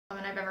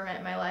I've ever met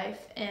in my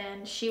life,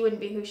 and she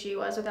wouldn't be who she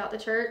was without the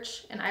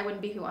church, and I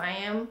wouldn't be who I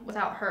am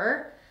without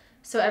her.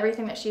 So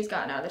everything that she's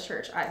gotten out of the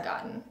church, I've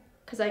gotten,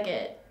 because I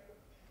get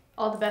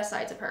all the best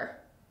sides of her.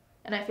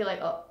 And I feel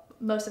like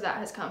most of that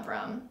has come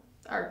from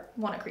our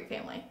Walnut Creek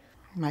family.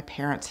 My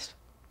parents'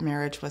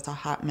 marriage was a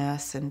hot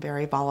mess and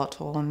very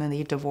volatile, and then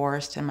they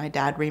divorced, and my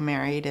dad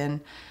remarried,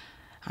 and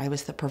I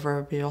was the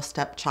proverbial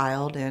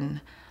stepchild,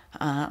 and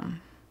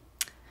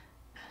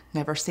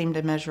never seemed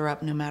to measure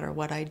up no matter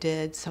what I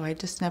did. So I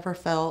just never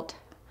felt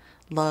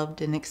loved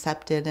and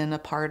accepted and a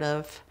part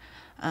of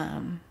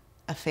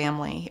a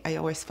family. I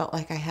always felt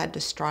like I had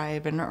to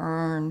strive and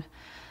earn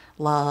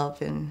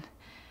love and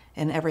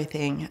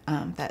everything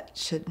that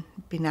should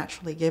be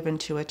naturally given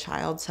to a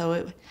child.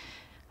 So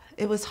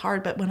it was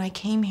hard, but when I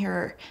came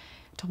here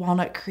to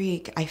Walnut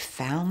Creek, I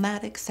found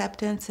that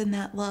acceptance and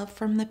that love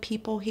from the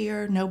people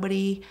here.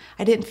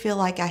 I didn't feel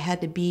like I had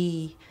to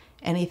be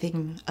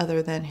anything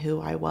other than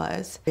who I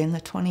was. In the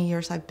 20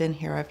 years I've been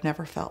here, I've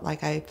never felt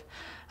like I've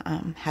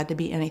had to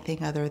be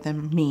anything other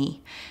than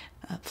me,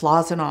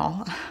 flaws and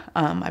all.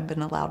 I've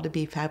been allowed to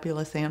be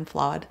fabulous and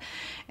flawed,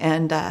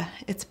 and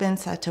it's been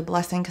such a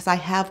blessing because I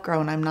have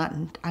grown.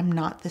 I'm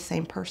not the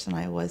same person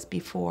I was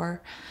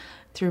before.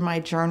 Through my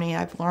journey,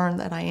 I've learned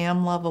that I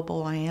am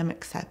lovable, I am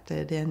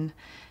accepted, and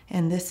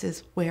this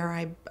is where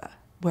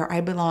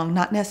I belong,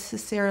 not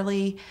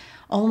necessarily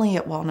only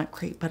at Walnut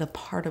Creek, but a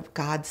part of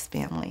God's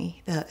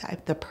family,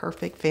 the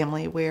perfect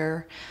family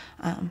where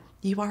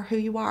you are who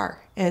you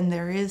are, and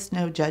there is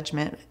no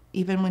judgment.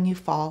 Even when you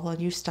fall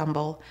and you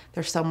stumble,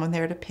 there's someone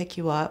there to pick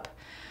you up,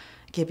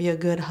 give you a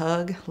good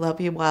hug,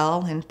 love you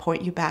well, and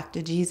point you back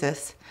to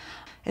Jesus.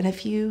 And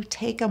if you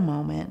take a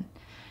moment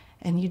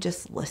and you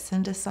just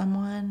listen to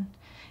someone,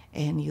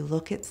 and you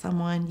look at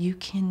someone, you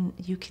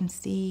can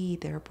see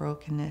their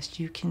brokenness,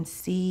 you can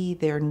see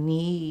their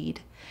need,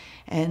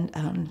 and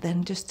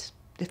then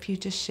if you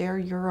just share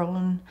your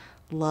own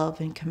love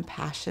and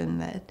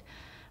compassion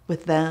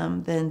with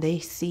them, then they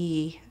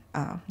see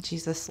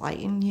Jesus light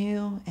in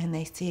you, and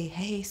they see,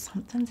 hey,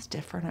 something's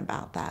different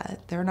about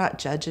that. They're not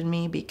judging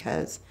me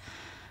because,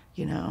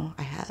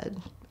 I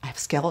have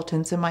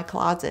skeletons in my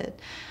closet.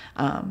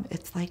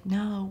 It's like,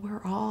 no,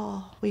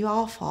 we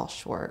all fall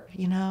short,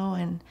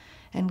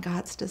 and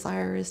God's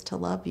desire is to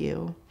love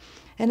you.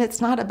 And it's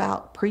not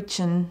about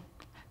preaching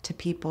to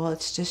people,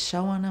 it's just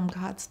showing them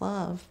God's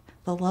love,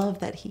 the love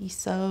that He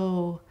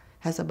so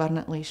has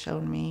abundantly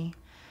shown me.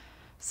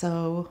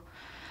 So,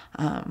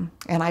 and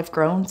I've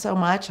grown so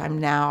much. I'm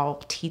now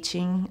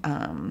teaching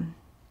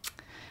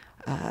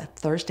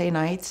Thursday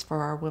nights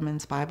for our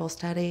women's Bible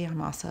study.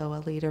 I'm also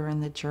a leader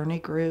in the journey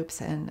groups,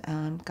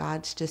 and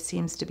God just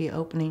seems to be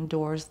opening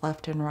doors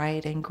left and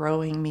right and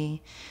growing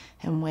me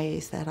in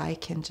ways that I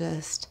can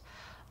just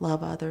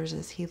love others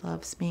as He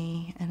loves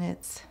me, and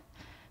it's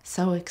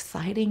so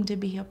exciting to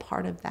be a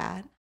part of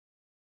that.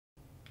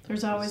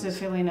 There's always a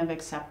feeling of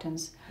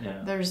acceptance.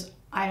 Yeah.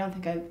 I don't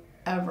think I've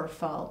ever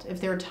felt,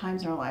 if there are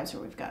times in our lives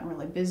where we've gotten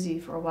really busy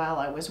for a while,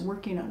 I was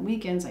working on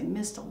weekends, I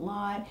missed a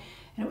lot,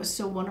 and it was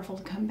so wonderful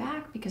to come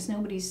back because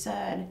nobody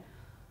said,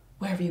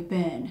 where have you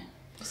been?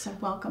 Just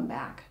said, welcome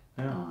back.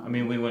 Yeah.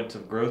 We went to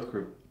growth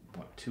group,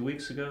 2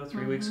 weeks ago,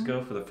 3 weeks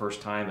ago for the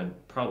first time in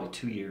probably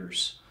 2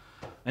 years.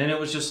 And it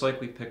was just like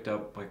we picked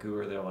up, like we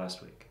were there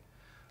last week.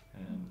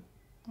 And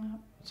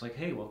it's like,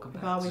 hey, welcome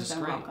back. We've always this is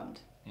been great. welcomed.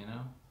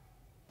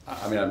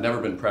 I've never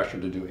been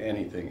pressured to do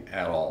anything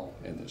at all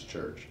in this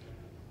church.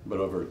 But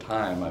over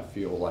time, I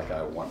feel like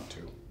I want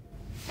to.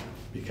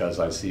 Because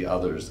I see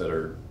others that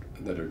are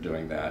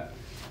doing that.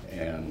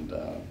 And,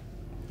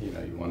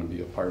 you want to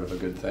be a part of a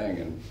good thing.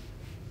 And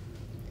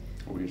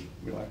we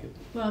like it.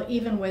 Well,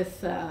 even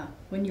with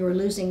when you were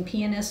losing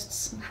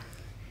pianists,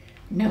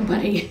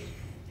 nobody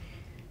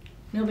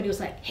was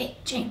like, hey,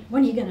 Jane,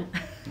 when are you gonna?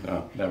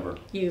 No, never.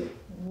 You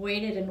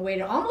waited and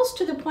waited, almost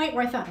to the point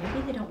where I thought,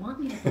 maybe they don't want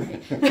me to play.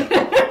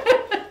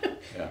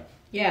 Yeah.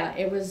 Yeah,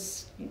 it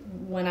was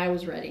when I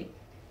was ready.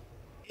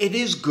 It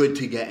is good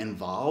to get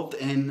involved,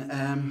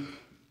 and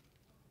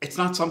it's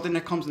not something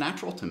that comes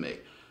natural to me.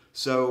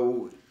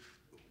 So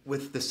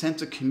with the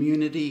sense of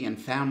community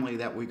and family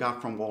that we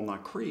got from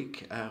Walnut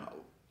Creek,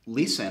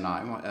 Lisa and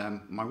I,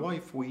 my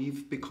wife,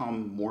 we've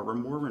become more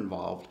and more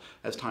involved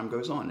as time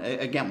goes on.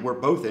 Again, we're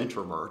both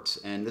introverts,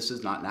 and this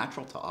is not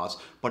natural to us,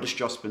 but it's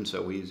just been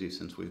so easy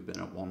since we've been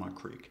at Walnut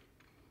Creek.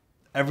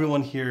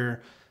 Everyone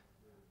here,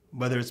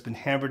 whether it's been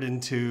hammered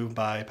into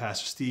by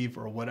Pastor Steve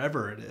or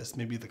whatever it is,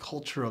 maybe the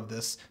culture of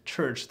this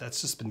church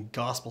that's just been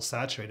gospel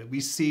saturated,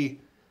 we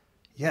see,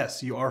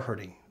 yes, you are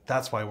hurting.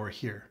 That's why we're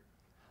here.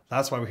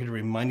 That's why we're here to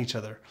remind each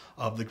other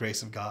of the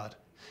grace of God.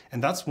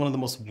 And that's one of the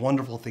most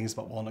wonderful things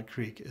about Walnut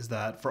Creek, is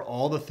that for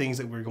all the things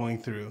that we're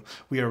going through,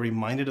 we are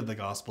reminded of the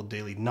gospel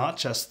daily, not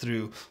just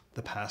through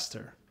the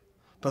pastor,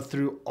 but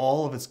through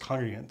all of its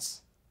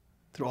congregants,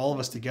 through all of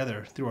us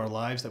together, through our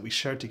lives that we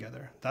share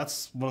together.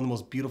 That's one of the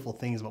most beautiful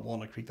things about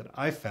Walnut Creek that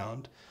I've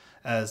found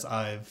as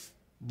I've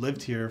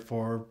lived here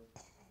for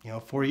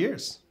 4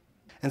 years.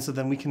 And so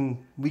then we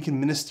can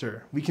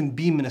minister, we can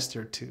be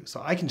ministered to.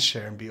 So I can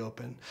share and be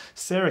open.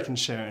 Sarah can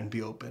share and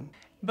be open.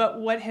 But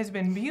what has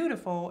been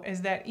beautiful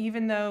is that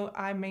even though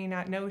I may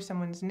not know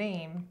someone's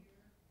name,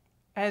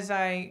 as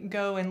I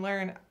go and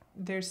learn,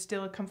 there's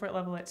still a comfort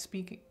level at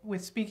speaking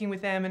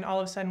with them, and all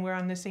of a sudden we're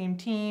on the same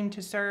team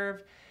to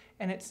serve,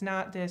 and it's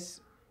not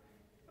this,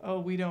 oh,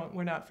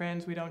 we're not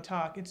friends, we don't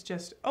talk. It's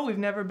just, oh, we've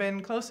never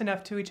been close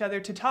enough to each other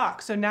to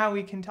talk, so now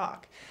we can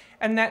talk.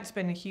 And that's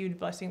been a huge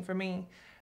blessing for me.